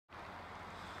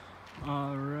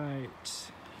All right,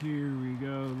 here we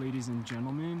go, ladies and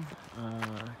gentlemen.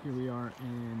 Here we are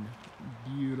in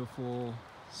beautiful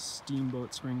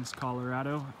Steamboat Springs,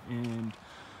 Colorado, and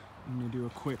I'm gonna do a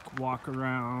quick walk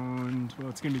around. Well,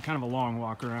 it's gonna be kind of a long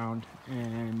walk around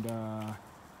and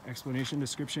explanation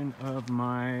description of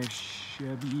my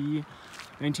Chevy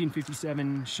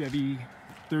 1957 Chevy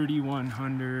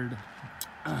 3100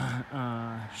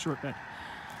 short bed.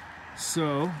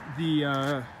 So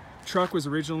the truck was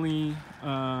originally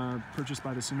purchased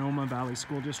by the Sonoma Valley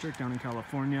School District down in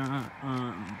California.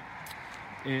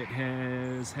 It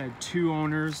has had 2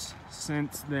 owners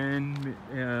since then,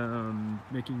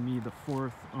 making me the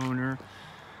 4th owner.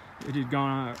 It had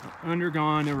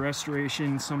undergone a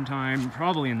restoration sometime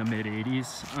probably in the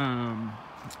mid-80s,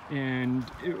 and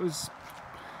it was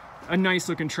a nice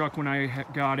looking truck when I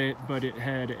got it, but it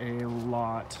had a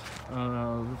lot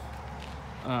of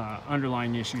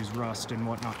underlying issues, rust and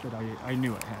whatnot, that I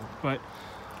knew it had. But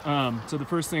so the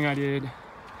first thing I did,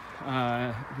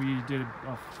 we did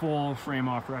a full frame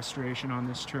off restoration on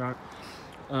this truck.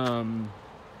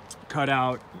 Cut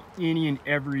out any and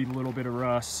every little bit of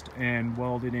rust and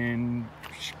welded in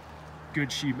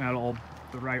good sheet metal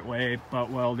the right way,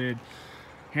 butt welded,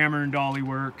 hammer and dolly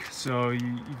work. So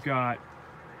you've got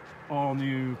all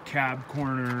new cab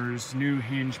corners, new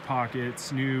hinge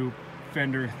pockets, new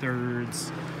fender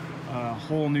thirds,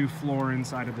 whole new floor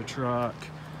inside of the truck,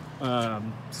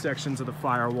 sections of the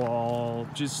firewall.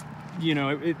 Just, you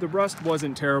know, the rust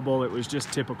wasn't terrible. It was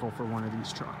just typical for one of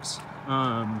these trucks.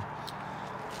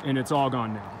 And it's all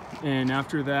gone now. And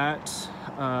after that,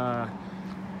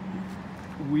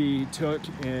 we took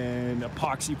and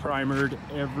epoxy primered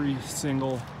every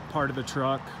single part of the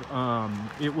truck.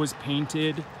 It was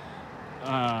painted,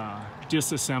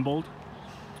 disassembled,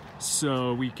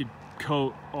 so we could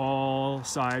coat all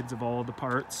sides of all the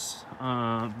parts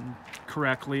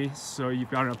correctly. So you've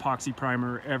got an epoxy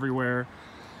primer everywhere.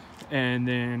 And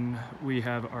then we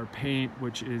have our paint,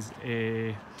 which is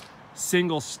a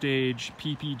single stage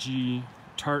PPG.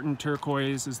 Tartan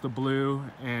turquoise is the blue,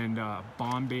 and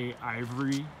Bombay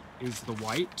ivory is the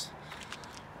white.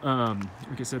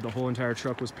 Like I said, the whole entire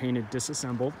truck was painted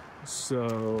disassembled,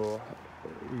 so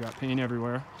we got paint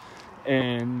everywhere.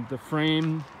 And the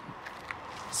frame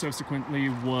subsequently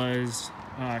was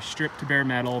stripped to bare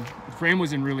metal. The frame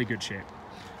was in really good shape.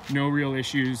 No real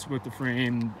issues with the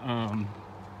frame.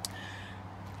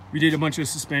 We did a bunch of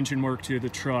suspension work to the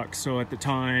truck, so at the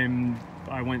time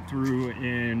I went through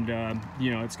and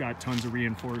you know, it's got tons of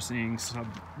reinforcing,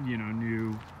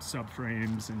 new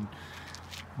subframes and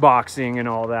boxing and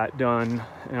all that done,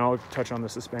 and I'll touch on the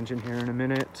suspension here in a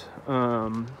minute.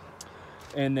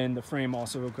 And then the frame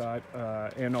also got,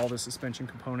 and all the suspension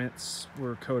components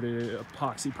were coated,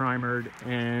 epoxy primered,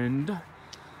 and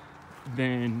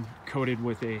then coated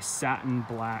with a satin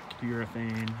black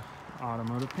urethane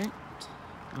automotive paint.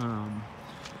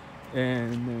 And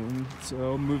then,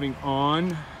 so moving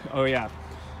on, oh yeah,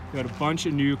 got a bunch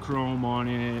of new chrome on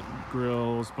it,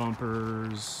 grills,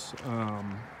 bumpers.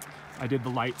 I did the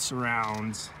light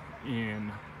surrounds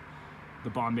in the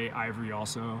Bombay ivory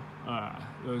also.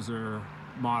 Those are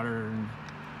modern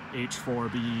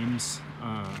H4 beams.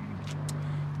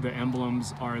 The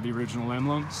emblems are the original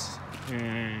emblems.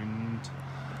 And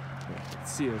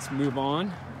let's see, let's move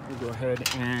on. We'll go ahead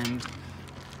and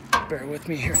bear with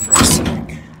me here for a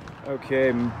sec.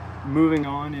 Okay, moving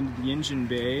on into the engine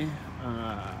bay.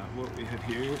 What we have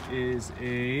here is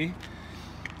a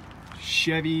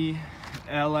Chevy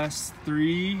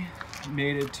LS3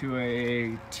 mated to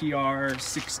a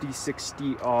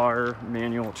TR6060R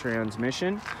manual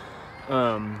transmission.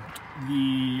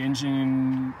 The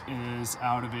engine is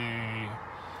out of a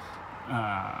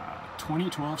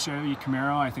 2012 Chevy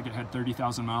Camaro. I think it had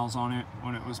 30,000 miles on it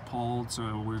when it was pulled,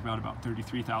 so we've got about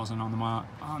 33,000 on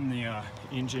the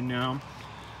engine now.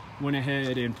 Went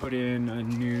ahead and put in a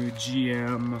new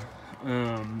GM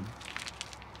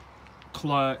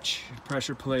clutch,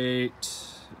 pressure plate.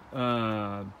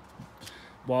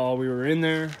 While we were in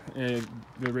there, the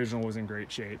original was in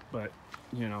great shape, but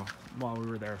you know, while we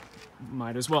were there,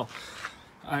 might as well.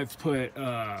 I've put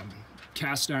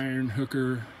cast iron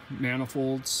hooker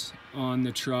manifolds on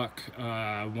the truck.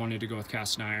 Wanted to go with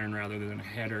cast iron rather than a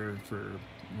header for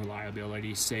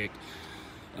reliability's sake.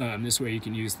 This way you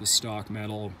can use the stock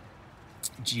metal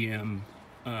GM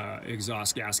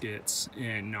exhaust gaskets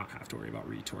and not have to worry about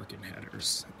retorquing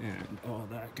headers and all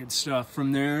that good stuff.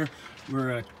 From there,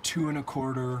 we're a 2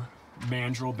 1/4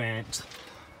 mandrel bent.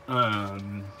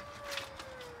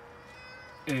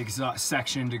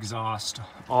 sectioned exhaust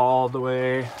all the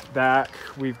way back.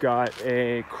 We've got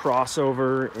a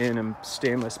crossover in a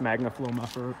stainless MagnaFlow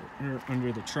muffler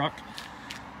under the truck,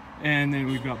 and then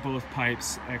we've got both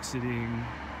pipes exiting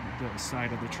the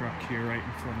side of the truck here, right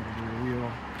in front of the rear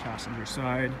wheel, passenger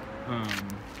side.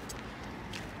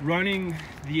 Running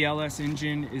the LS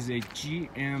engine is a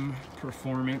GM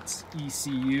Performance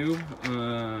ECU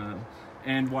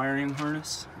and wiring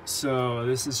harness. So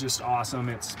this is just awesome.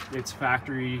 It's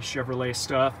factory Chevrolet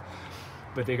stuff,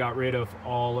 but they got rid of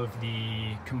all of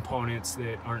the components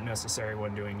that aren't necessary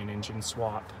when doing an engine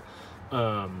swap.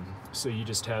 So you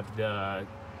just have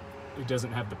it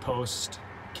doesn't have the post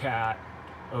cat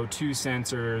O2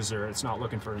 sensors, or it's not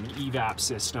looking for an evap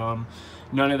system,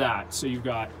 none of that. So you've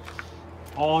got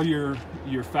all your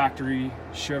factory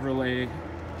Chevrolet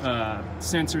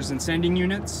sensors and sending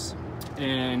units,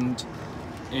 and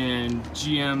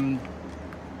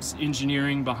GM's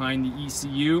engineering behind the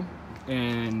ECU,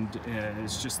 and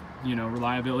it's just, you know,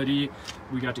 reliability.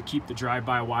 We got to keep the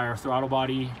drive-by-wire throttle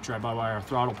body, drive-by-wire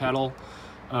throttle pedal.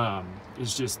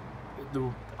 It's just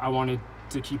I wanted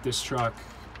to keep this truck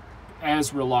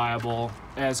as reliable,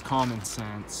 as common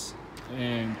sense,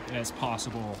 and as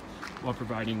possible, while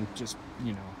providing just,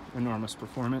 you know, enormous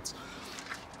performance.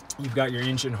 You've got your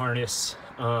engine harness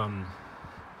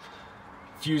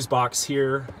fuse box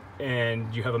here,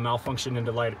 and you have a malfunction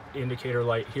indicator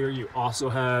light here. You also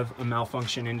have a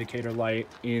malfunction indicator light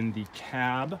in the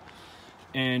cab,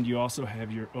 and you also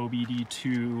have your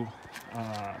OBD2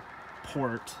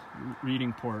 port,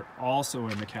 reading port, also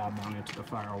in the cab mounted to the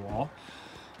firewall.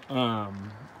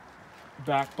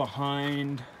 Back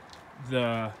behind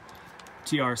the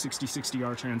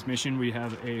TR6060R transmission, we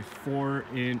have a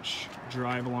 4-inch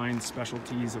Driveline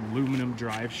Specialties aluminum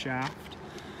drive shaft,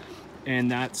 and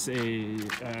that's a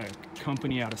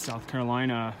company out of South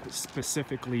Carolina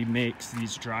specifically makes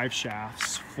these drive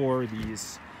shafts for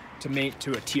these to mate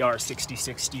to a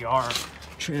TR6060R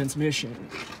transmission.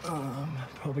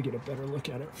 Probably get a better look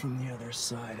at it from the other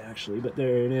side actually, but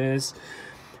there it is.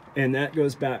 And that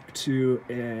goes back to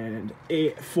an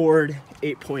Ford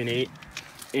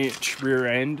 8.8-inch rear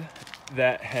end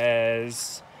that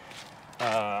has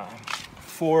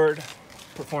Ford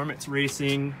Performance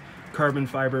Racing carbon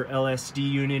fiber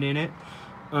LSD unit in it.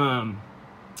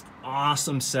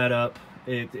 Awesome setup.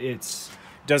 It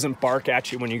doesn't bark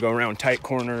at you when you go around tight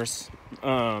corners.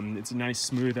 It's a nice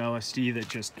smooth LSD that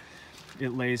just,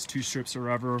 it lays 2 strips of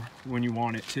rubber when you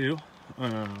want it to.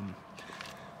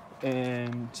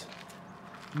 And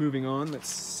moving on,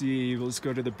 let's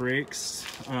go to the brakes.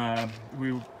 I've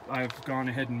gone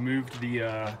ahead and moved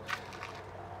the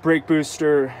brake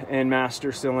booster and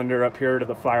master cylinder up here to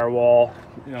the firewall.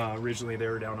 Originally they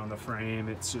were down on the frame.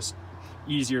 It's just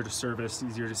easier to service,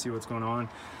 easier to see what's going on.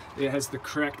 It has the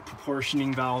correct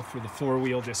proportioning valve for the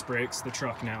 4-wheel disc brakes the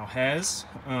truck now has.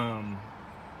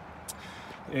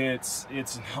 It's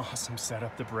an awesome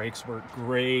setup. The brakes work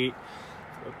great.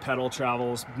 Pedal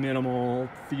travels minimal,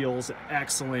 feels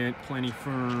excellent, plenty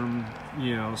firm,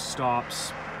 you know,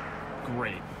 stops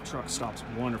great. Truck stops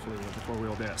wonderfully with the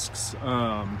 4-wheel discs.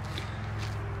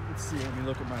 Let's see, let me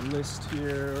look at my list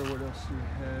here. What else do we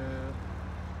have?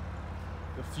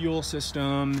 The fuel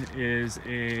system is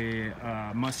a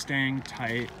Mustang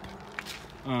type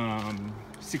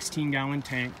 16-gallon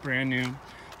tank, brand new,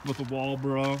 with a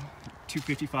Walbro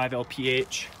 255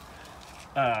 LPH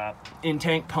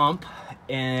in-tank pump,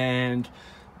 and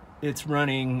it's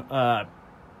running I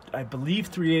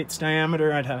believe 3/8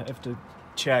 diameter. I'd have to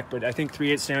check, but I think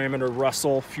 3/8 diameter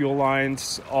Russell fuel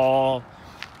lines, all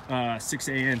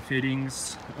 6AN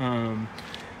fittings.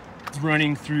 It's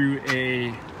running through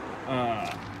a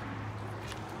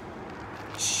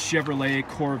Chevrolet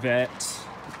Corvette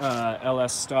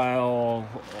LS style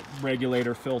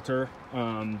regulator filter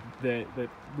that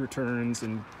returns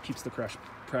and keeps the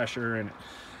pressure, and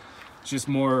it's just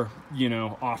more, you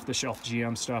know, off-the-shelf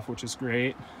GM stuff, which is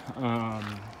great.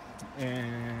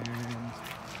 And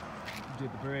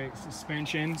did the brake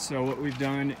suspension. So what we've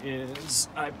done is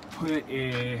I put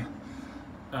a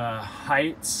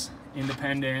Heights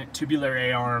independent, tubular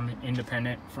A-arm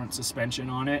independent front suspension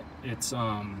on it. It's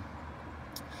an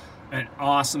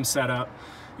awesome setup.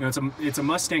 You know, it's a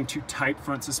Mustang 2 type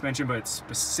front suspension, but it's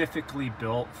specifically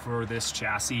built for this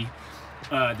chassis.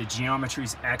 The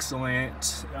geometry's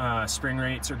excellent, spring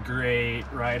rates are great,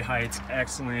 ride height's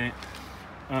excellent,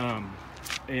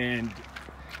 and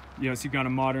you know, so you've got a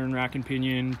modern rack and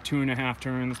pinion, 2.5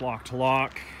 turns, lock to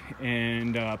lock,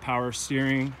 and power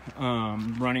steering,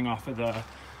 running off of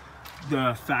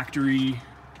the factory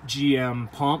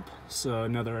GM pump, so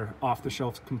another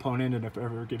off-the-shelf component, and if it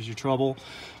ever gives you trouble.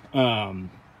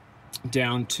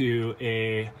 down to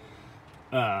a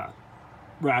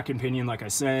rack and pinion, like I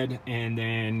said, and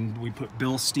then we put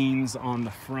Bilsteins on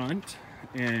the front,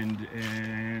 and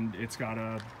it's got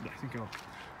I think a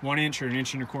 1 inch or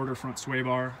 1.25 inch front sway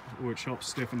bar, which helps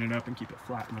stiffen it up and keep it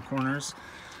flat in the corners.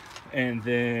 And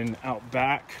then out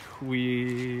back,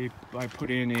 I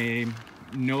put in a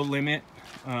No Limit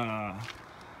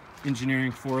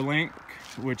engineering 4-link,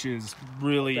 which is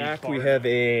really back. We have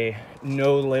a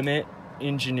No Limit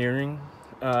engineering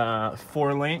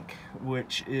 4-link,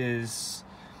 which is,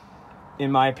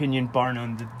 in my opinion, bar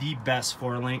none, the best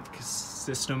 4-link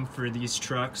system for these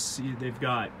trucks. They've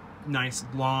got nice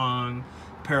long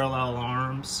parallel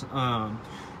arms,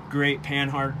 great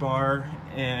panhard bar,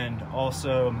 and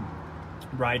also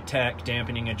RideTech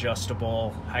dampening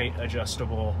adjustable, height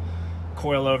adjustable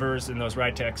coilovers. And those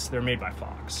RideTechs, they're made by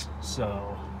Fox,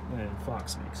 so, and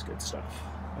Fox makes good stuff.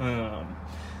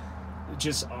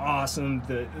 Just awesome.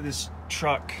 This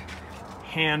truck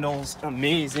handles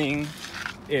amazing.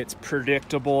 It's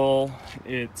predictable,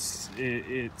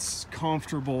 it's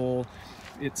comfortable,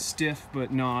 it's stiff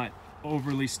but not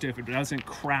overly stiff. It doesn't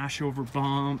crash over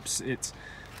bumps. It's,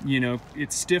 you know,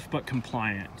 it's stiff but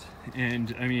compliant.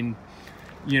 And I mean,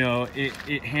 you know,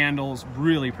 it handles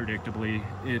really predictably.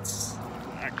 It's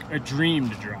a dream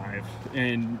to drive,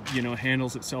 and, you know,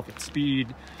 handles itself at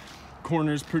speed,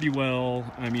 corners pretty well.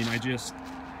 I mean,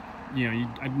 you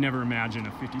know, I'd never imagine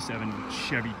a 57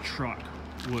 Chevy truck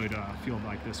would feel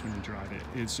like this when you drive it.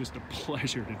 It's just a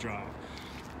pleasure to drive.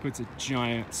 Puts a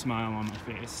giant smile on my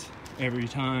face every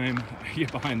time I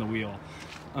get behind the wheel.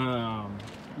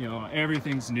 You know,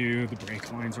 everything's new. The brake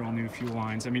lines are all new, fuel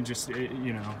lines. I mean, just,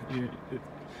 you know,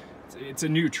 it's a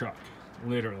new truck,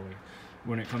 literally,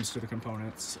 when it comes to the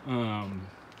components.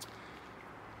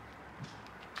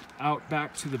 Out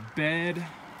back to the bed,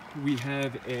 we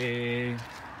have a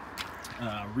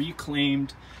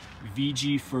reclaimed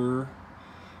VG fur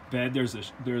bed.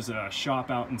 There's a shop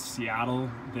out in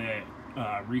Seattle that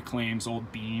reclaims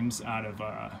old beams out of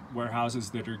warehouses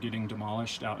that are getting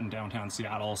demolished out in downtown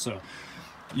Seattle. So,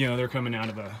 you know, they're coming out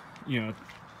of the, you know,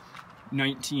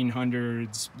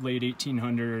 1900s, late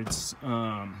 1800s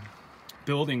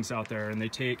buildings out there, and they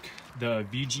take the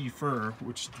VG fir,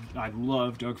 which I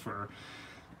love, Doug fir,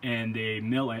 and they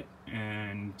mill it,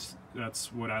 and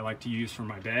that's what I like to use for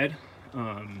my bed.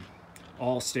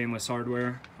 All stainless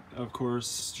hardware, of course,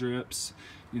 strips.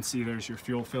 You can see there's your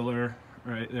fuel filler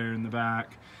right there in the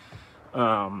back.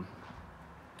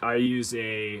 I use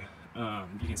a,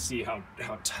 you can see how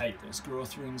tight those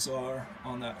growth rings are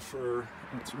on that fur.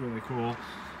 That's really cool.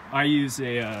 I use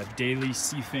a Daily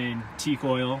Seafane teak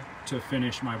oil to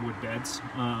finish my wood beds.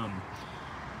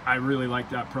 I really like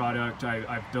that product.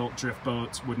 I've built drift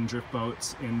boats, wooden drift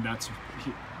boats, and that's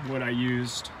what I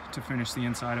used to finish the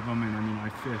inside of them. And I mean, I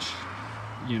fish,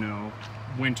 you know,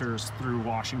 winters through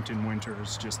Washington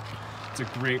winters. Just, it's a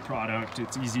great product.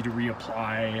 It's easy to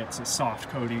reapply. It's a soft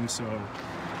coating, so,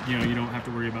 you know, you don't have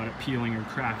to worry about it peeling or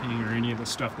cracking or any of the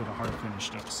stuff that a hard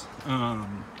finish does.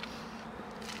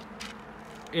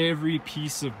 Every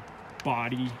piece of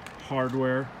body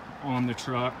hardware on the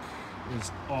truck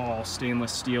is all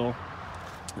stainless steel.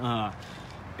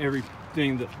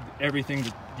 Everything that,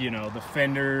 you know, the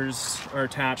fenders are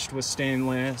attached with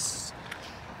stainless.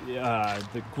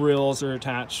 The grills are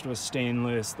attached with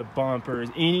stainless. The bumpers,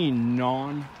 any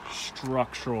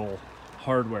non-structural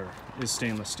hardware is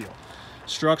stainless steel.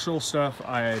 Structural stuff,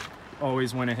 I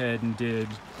always went ahead and did,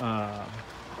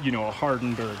 you know, a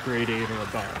hardened or a grade 8 or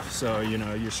above. So, you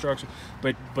know, your structure,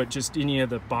 but just any of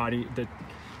the body, the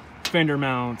fender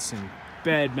mounts and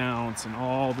bed mounts and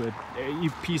all the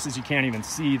pieces you can't even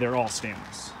see, they're all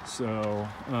stainless. So,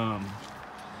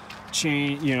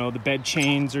 chain, you know, the bed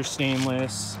chains are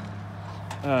stainless.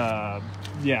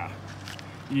 Yeah,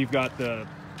 you've got the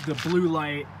blue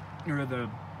light, or the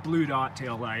blue dot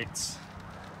tail lights,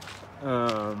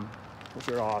 which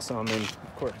are awesome, and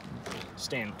of course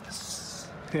stainless.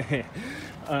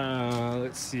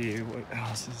 Let's see, what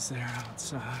else is there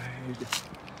outside?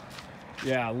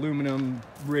 Yeah, aluminum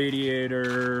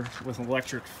radiator with an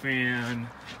electric fan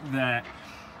that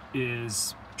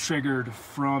is triggered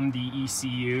from the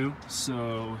ECU,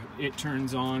 so it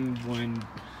turns on when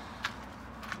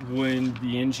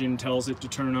the engine tells it to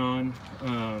turn on.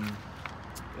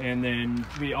 And then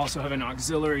we also have an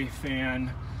auxiliary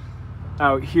fan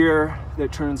out here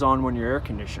that turns on when your air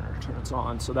conditioner turns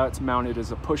on, so that's mounted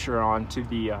as a pusher onto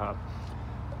the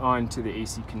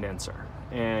AC condenser.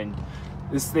 And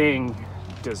this thing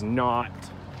does not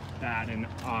bat an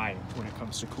eye when it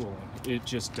comes to cooling. It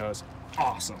just does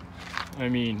awesome. I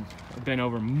mean, I've been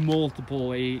over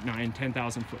multiple 8, 9,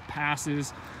 10,000 foot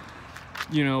passes.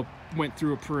 You know, went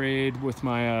through a parade with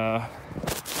my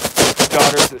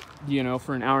daughters, you know,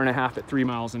 for an hour and a half at 3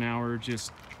 miles an hour,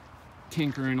 just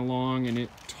tinkering along, and it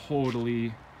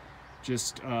totally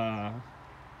just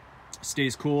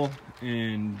stays cool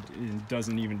and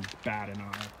doesn't even bat an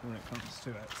eye when it comes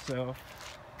to it. So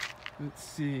let's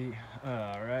see.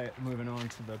 All right, moving on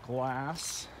to the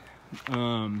glass.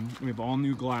 We have all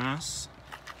new glass,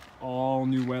 all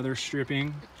new weather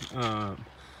stripping,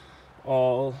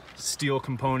 all steel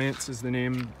components is the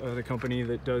name of the company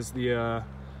that does the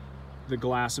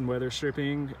glass and weather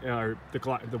stripping, or the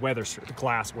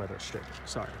glass weather stripping,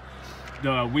 sorry.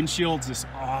 The windshield's this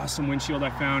awesome windshield I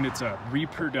found. It's a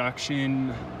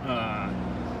reproduction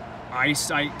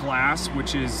eyesight glass,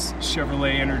 which is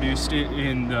Chevrolet introduced it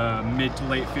in the mid to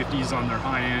late 50s on their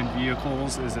high-end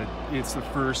vehicles. It's the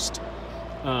first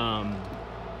from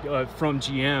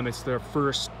GM. It's their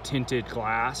first tinted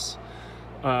glass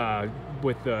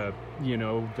with the, you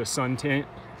know, the sun tint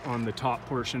on the top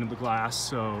portion of the glass.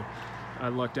 So I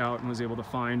lucked out and was able to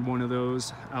find one of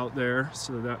those out there.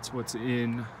 So that's what's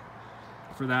in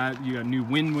for that. You got new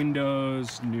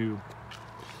windows,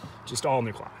 just all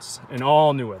new glass, and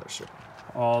all new weather stripping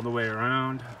all the way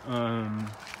around.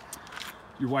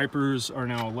 Your wipers are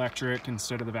now electric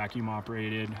instead of the vacuum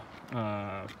operated.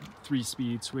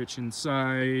 3-speed switch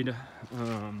inside.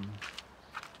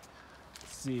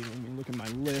 Let's see, let me look at my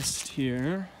list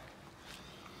here.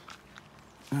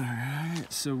 All right,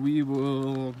 so we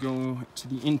will go to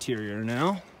the interior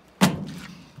now.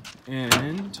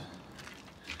 And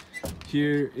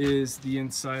here is the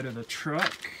inside of the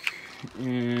truck.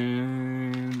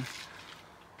 And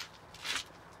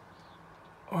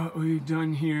what we've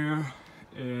done here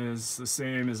is the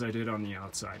same as I did on the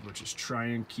outside, which is try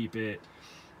and keep it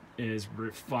as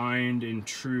refined and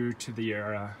true to the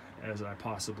era as I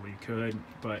possibly could,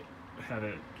 but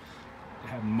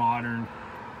have modern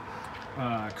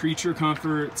creature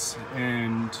comforts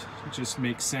and just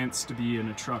makes sense to be in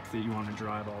a truck that you want to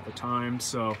drive all the time.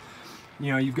 So,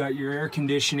 you know, you've got your air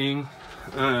conditioning.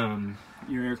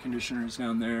 Your air conditioner is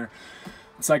down there.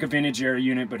 It's like a vintage air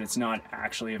unit, but it's not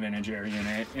actually a vintage air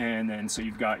unit. And then so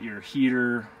you've got your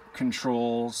heater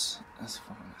controls. This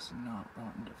phone is not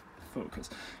wanting to focus.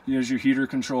 Here's your heater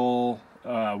control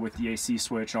with the AC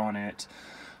switch on it.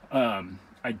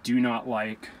 I do not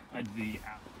like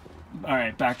all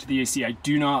right, back to the AC. I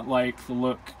do not like the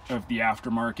look of the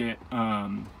aftermarket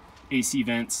AC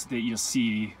vents that you'll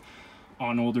see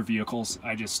on older vehicles.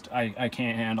 I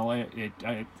can't handle it. It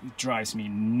drives me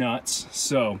nuts.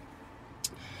 So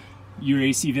your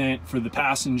AC vent for the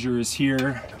passenger is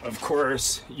here. Of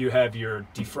course, you have your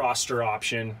defroster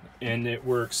option, and it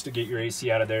works to get your AC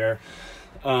out of there.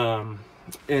 And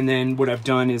then what I've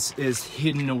done is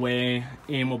hidden away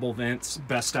aimable vents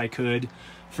best I could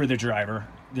for the driver.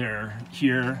 They're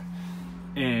here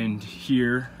and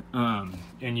here, and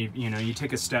you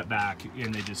take a step back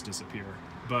and they just disappear.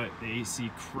 But the AC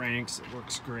cranks, it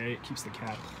works great, keeps the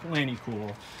cab plenty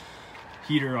cool.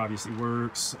 Heater obviously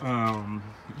works.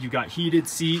 You got heated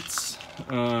seats.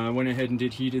 Went ahead and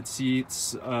did heated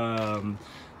seats. The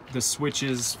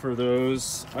switches for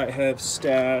those I have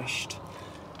stashed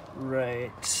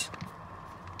right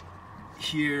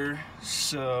here,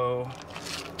 so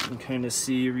you can kind of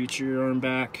see, reach your arm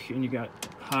back, and you got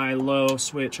high-low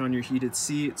switch on your heated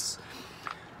seats.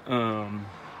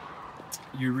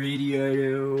 Your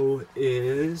radio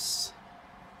is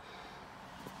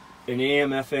an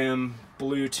AM/FM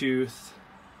Bluetooth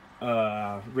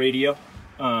radio.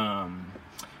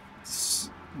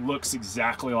 Looks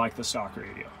exactly like the stock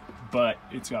radio, but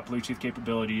it's got Bluetooth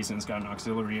capabilities and it's got an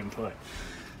auxiliary input.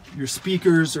 Your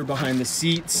speakers are behind the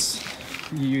seats.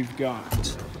 You've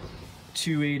got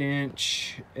 2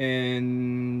 8-inch,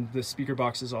 and the speaker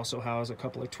boxes also house a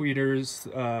couple of tweeters.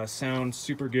 Sound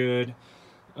super good.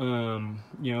 You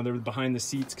know, they're behind the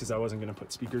seats because I wasn't going to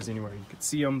put speakers anywhere you could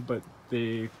see them, but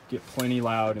they get plenty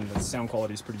loud and the sound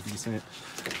quality is pretty decent.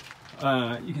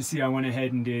 You can see I went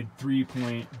ahead and did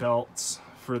 3-point belts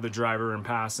for the driver and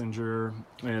passenger,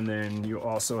 and then you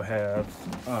also have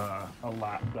a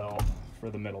lap belt for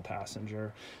the middle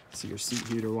passenger. See your seat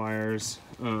heater wires.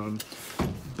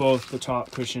 Both the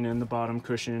top cushion and the bottom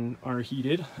cushion are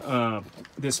heated.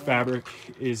 This fabric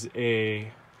is a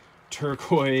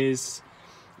turquoise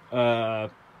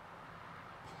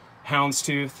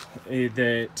houndstooth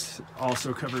that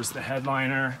also covers the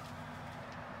headliner,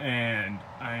 and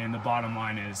the bottom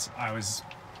line is I was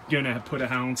gonna put a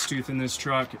houndstooth in this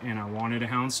truck, and I wanted a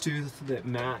houndstooth that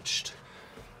matched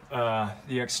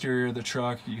the exterior of the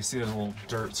truck. You can see there's a little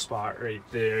dirt spot right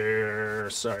there.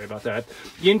 Sorry about that.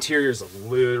 The interior is a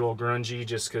little grungy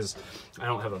just because I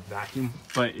don't have a vacuum,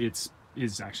 but it's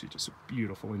is actually just a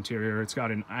beautiful interior. It's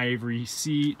got an ivory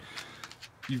seat.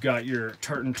 You've got your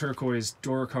tartan turquoise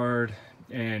door card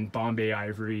and Bombay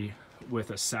ivory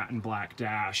with a satin black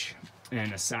dash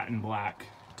and a satin black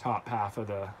top half of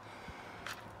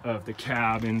the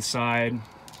cab inside.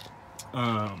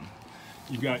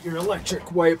 You've got your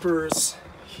electric wipers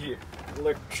here.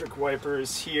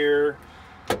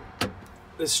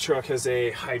 This truck has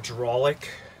a hydraulic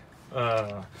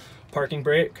parking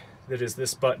brake that is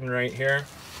this button right here.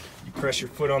 You press your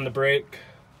foot on the brake,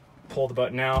 pull the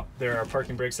button out. There are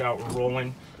parking brakes out, we're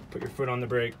rolling. Put your foot on the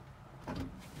brake,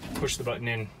 push the button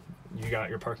in, you got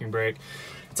your parking brake.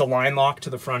 It's a line lock to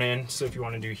the front end, so if you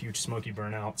want to do huge smoky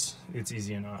burnouts, it's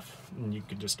easy enough, and you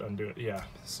could just undo it. Yeah,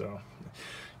 so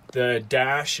the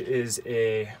dash is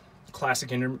a Classic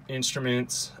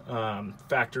Instruments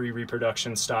factory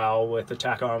reproduction style with a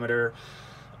tachometer,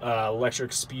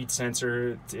 electric speed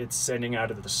sensor. It's sending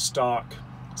out of the stock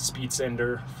speed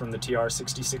sender from the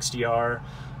TR6060R.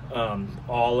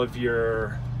 All of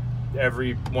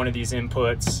every one of these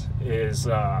inputs is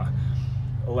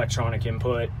electronic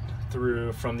input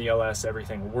through from the LS.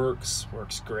 Everything works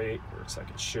great, works like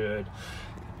it should.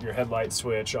 Your headlight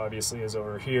switch obviously is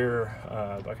over here.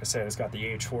 Like I said, it's got the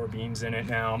H4 beams in it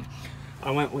now.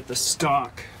 I went with the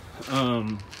stock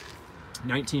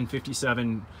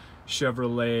 1957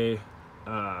 Chevrolet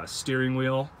steering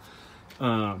wheel,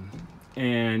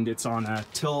 and it's on a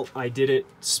tilt. I did it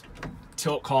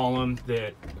tilt column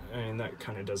that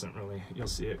kind of doesn't really, you'll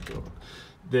see it go,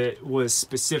 that was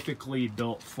specifically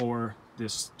built for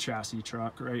this chassis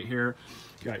truck right here.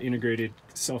 You got integrated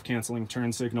self-canceling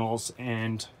turn signals,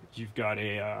 and you've got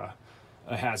a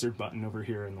hazard button over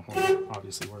here, and the horn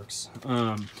obviously works.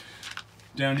 Down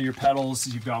to your pedals,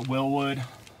 you've got Wilwood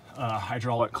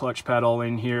hydraulic clutch pedal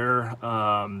in here,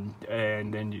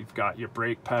 and then you've got your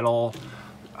brake pedal,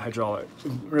 hydraulic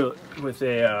with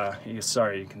a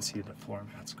sorry, you can see the floor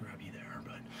mat's grubby there,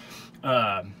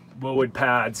 but Wilwood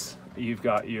pads. You've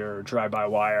got your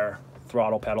drive-by-wire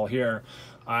throttle pedal here.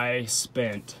 I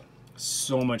spent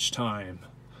so much time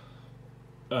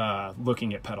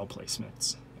looking at pedal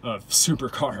placements of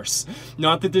supercars.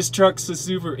 Not that this truck's a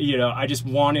super, I just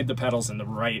wanted the pedals in the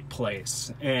right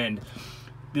place. And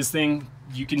this thing,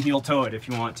 you can heel toe it if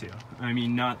you want to. I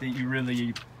mean, not that you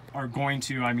really are going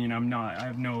to. I mean, I'm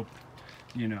not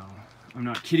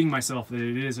kidding myself that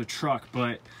it is a truck,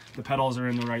 but the pedals are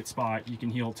in the right spot. You can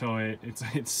heel toe it.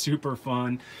 It's super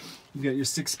fun. You got your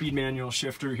 6-speed manual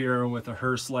shifter here with a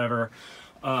Hurst lever.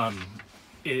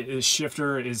 The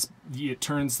shifter is, it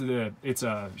turns the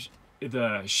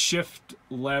shift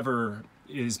lever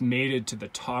is mated to the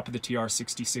top of the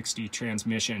TR6060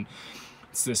 transmission.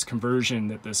 It's this conversion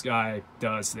that this guy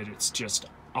does that it's just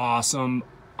awesome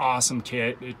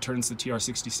kit. It turns the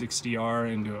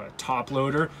TR6060R into a top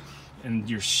loader, and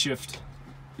your shift,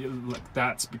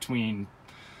 that's between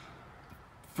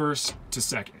first to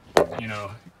second.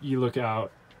 You look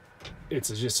out, it's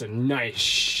just a nice,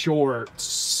 short,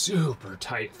 super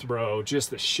tight throw. Just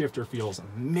the shifter feels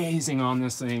amazing on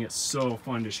this thing. It's so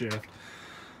fun to shift.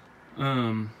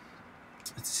 Let's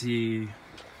see,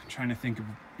 I'm trying to think of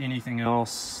anything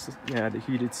else. Yeah, the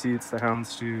heated seats, the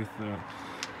houndstooth,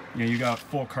 you got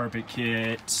full carpet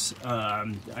kit.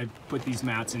 I put these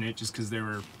mats in it just because they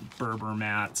were Berber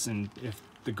mats, and if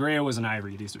the gray was an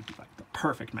ivory, these would be like the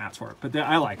perfect mats for it. But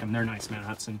I like them, they're nice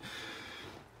mats. And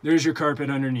there's your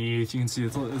carpet underneath. You can see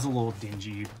it's a little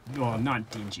dingy. Well, not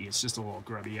dingy, it's just a little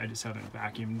grubby. I just haven't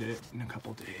vacuumed it in a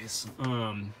couple days.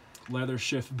 Leather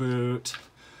shift boot.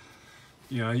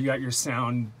 You got your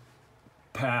sound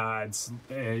pads.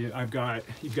 You've got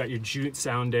your jute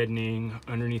sound deadening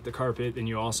underneath the carpet. Then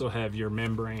you also have your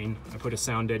membrane. I put a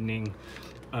sound deadening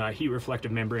heat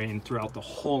reflective membrane throughout the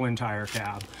whole entire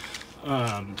cab.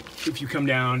 If you come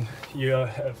down, you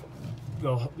have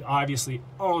obviously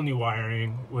all new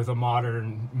wiring with a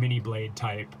modern mini blade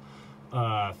type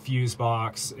fuse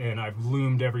box, and I've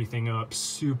loomed everything up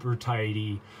super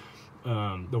tidy.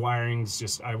 The wiring's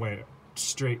just, I went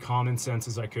straight common sense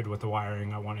as I could with the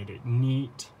wiring. I wanted it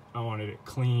neat, I wanted it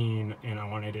clean, and I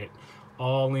wanted it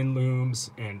all in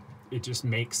looms, and it just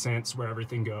makes sense where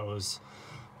everything goes.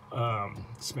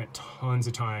 Spent tons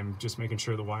of time just making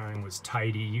sure the wiring was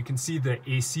tidy. You can see the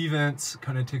AC vents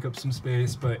kind of take up some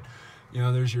space, but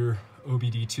there's your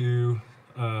OBD2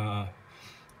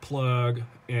 plug,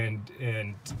 and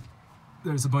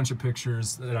there's a bunch of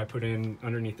pictures that I put in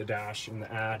underneath the dash in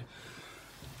the ad.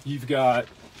 You've got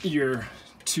your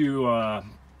two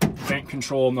vent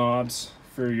control knobs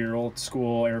for your old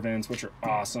school air vents, which are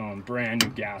awesome. Brand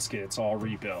new gaskets, all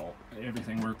rebuilt.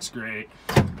 Everything works great.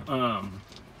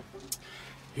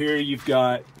 Here you've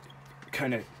got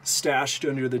kind of stashed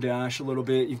under the dash a little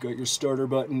bit. You've got your starter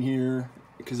button here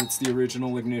because it's the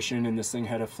original ignition, and this thing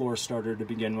had a floor starter to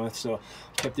begin with, so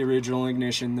kept the original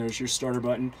ignition. There's your starter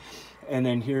button, and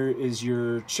then here is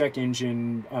your check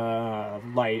engine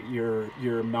light,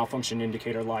 your malfunction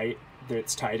indicator light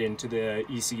that's tied into the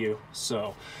ECU.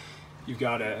 So you've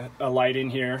got a light in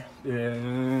here,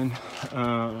 and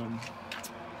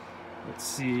let's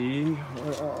see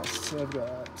what else I've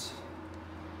got.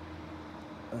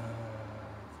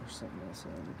 There's something else I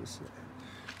wanted to say.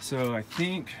 So I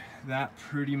think that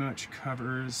pretty much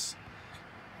covers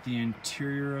the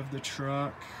interior of the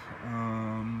truck.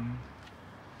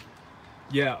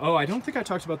 Yeah, oh, I don't think I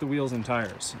talked about the wheels and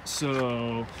tires.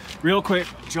 So real quick,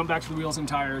 jump back to the wheels and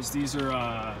tires. These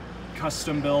are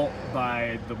custom built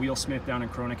by the Wheelsmith down in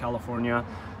Corona, California.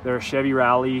 They're a Chevy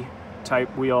Rally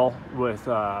type wheel with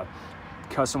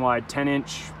custom wide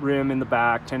 10-inch rim in the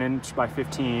back, 10-inch by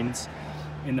 15s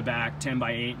in the back, 10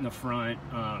 by 8 in the front.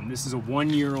 This is a 1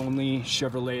 year only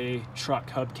Chevrolet truck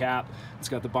hubcap. It's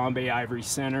got the Bombay ivory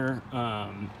center.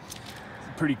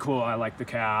 Pretty cool. I like the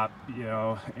cap, you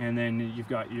know. And then you've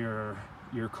got your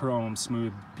chrome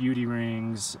smooth beauty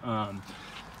rings.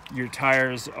 Your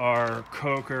tires are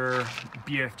Coker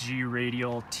BFG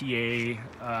radial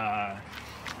TA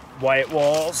white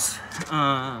walls.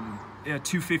 A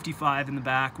 255 in the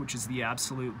back, which is the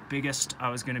absolute biggest I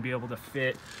was going to be able to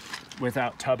fit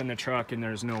without tubbing the truck, and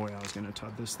there's no way I was going to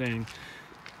tub this thing.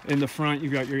 In the front,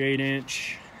 you've got your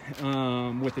 8-inch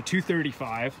with a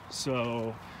 235,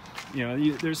 so you know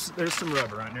there's some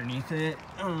rubber underneath it.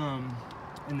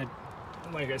 And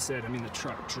like I said, I mean, the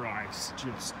truck drives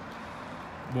just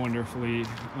wonderfully.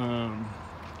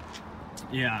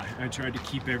 Yeah, I tried to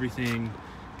keep everything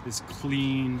as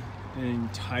clean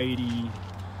and tidy,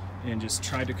 and just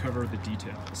tried to cover the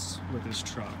details with this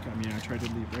truck. I mean, I tried to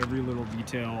leave every little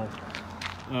detail,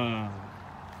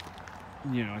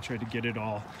 you know, I tried to get it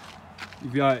all.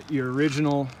 You've got your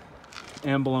original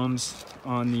emblems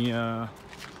on the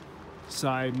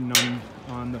side and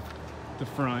on the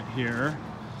front here.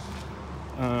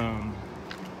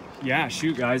 Yeah,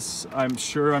 shoot guys, I'm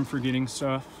sure I'm forgetting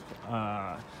stuff.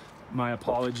 My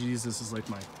apologies, this is like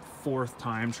my 4th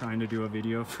time trying to do a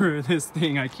video for this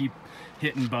thing. I keep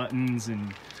hitting buttons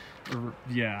and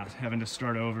yeah, having to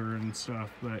start over and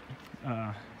stuff, but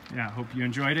yeah, hope you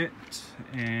enjoyed it,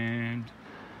 and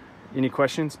any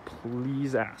questions,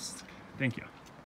 please ask. Thank you.